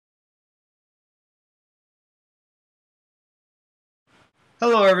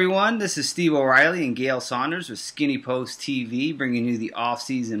Hello everyone, this is Steve O'Reilly and Gail Saunders with Skinny Post TV bringing you the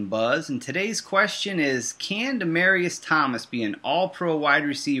off-season buzz. And today's question is, can Demaryius Thomas be an all-pro wide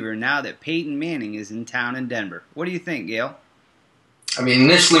receiver now that Peyton Manning is in town in Denver? What do you think, Gail? I mean,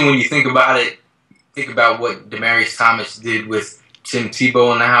 initially when you think about it, think about what Demaryius Thomas did with Tim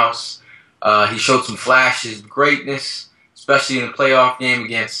Tebow in the house. He showed some flashes of greatness, especially in the playoff game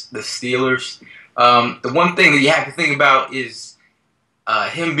against the Steelers. The one thing that you have to think about is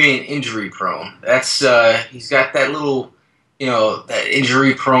him being injury prone. That's he's got that little, that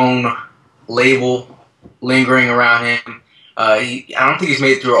injury prone label lingering around him. I don't think he's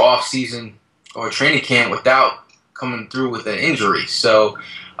made it through an off season or a training camp without coming through with an injury. So,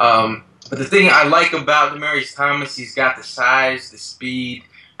 but the thing I like about Demaryius Thomas, he's got the size, the speed.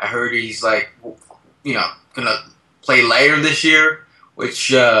 I heard he's gonna play later this year,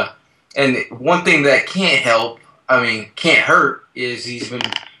 which and one thing that can't hurt, is he's been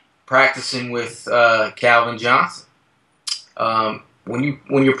practicing with Calvin Johnson. When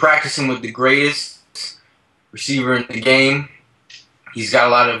you're practicing with the greatest receiver in the game, he's got a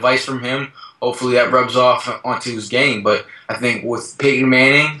lot of advice from him. Hopefully that rubs off onto his game. But I think with Peyton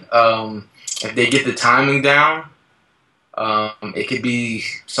Manning, if they get the timing down, it could be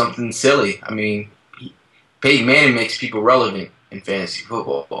something silly. I mean, Peyton Manning makes people relevant in fantasy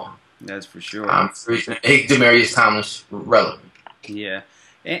football. That's for sure. Make Demaryius Thomas relevant. Yeah.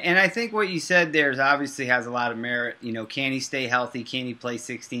 And I think what you said there obviously has a lot of merit. Can he stay healthy? Can he play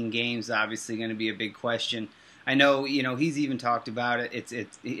 16 games? Obviously going to be a big question. I know, he's even talked about it.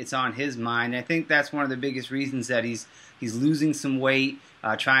 It's on his mind. I think that's one of the biggest reasons that he's losing some weight,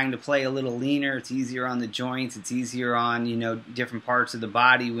 trying to play a little leaner. It's easier on the joints. It's easier on, different parts of the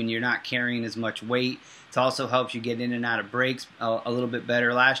body when you're not carrying as much weight. It also helps you get in and out of breaks a little bit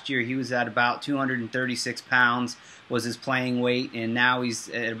better. Last year he was at about 236 pounds was his playing weight, and now he's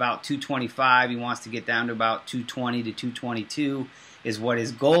at about 225. He wants to get down to about 220 to 222 is what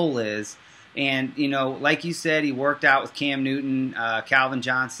his goal is. And, like you said, he worked out with Cam Newton, Calvin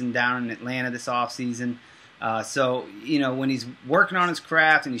Johnson down in Atlanta this offseason. So, when he's working on his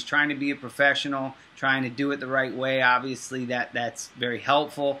craft and he's trying to be a professional, trying to do it the right way, obviously that's very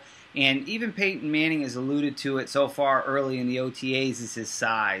helpful. And even Peyton Manning has alluded to it so far early in the OTAs is his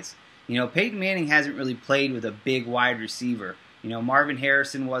size. Peyton Manning hasn't really played with a big wide receiver. Marvin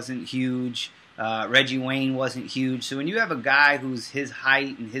Harrison wasn't huge. Reggie Wayne wasn't huge. So when you have a guy who's his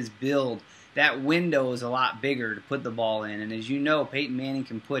height and his build, that window is a lot bigger to put the ball in. And as you know, Peyton Manning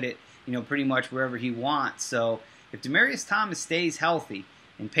can put it, pretty much wherever he wants. So if Demaryius Thomas stays healthy,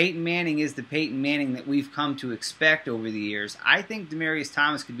 and Peyton Manning is the Peyton Manning that we've come to expect over the years, I think Demaryius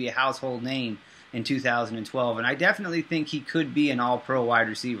Thomas could be a household name in 2012. And I definitely think he could be an all-pro wide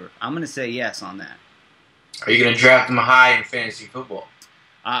receiver. I'm going to say yes on that. Are you going to draft him high in fantasy football?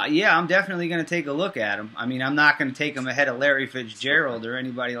 Yeah, I'm definitely going to take a look at him. I mean, I'm not going to take him ahead of Larry Fitzgerald or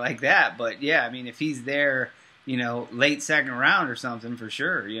anybody like that. But, yeah, I mean, if he's there, late second round or something, for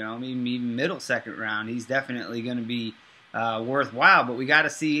sure. Even middle second round, he's definitely going to be worthwhile. But we got to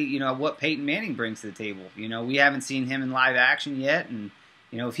see, what Peyton Manning brings to the table. We haven't seen him in live action yet. And,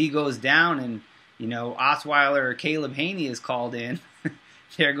 if he goes down and, Osweiler or Caleb Haney is called in,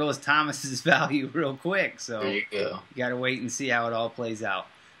 there goes Thomas's value real quick. So there you go. You got to wait and see how it all plays out.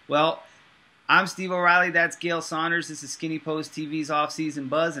 Well, I'm Steve O'Reilly. That's Gail Saunders. This is Skinny Post TV's off-season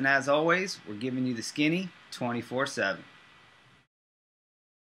buzz. And as always, we're giving you the skinny 24/7.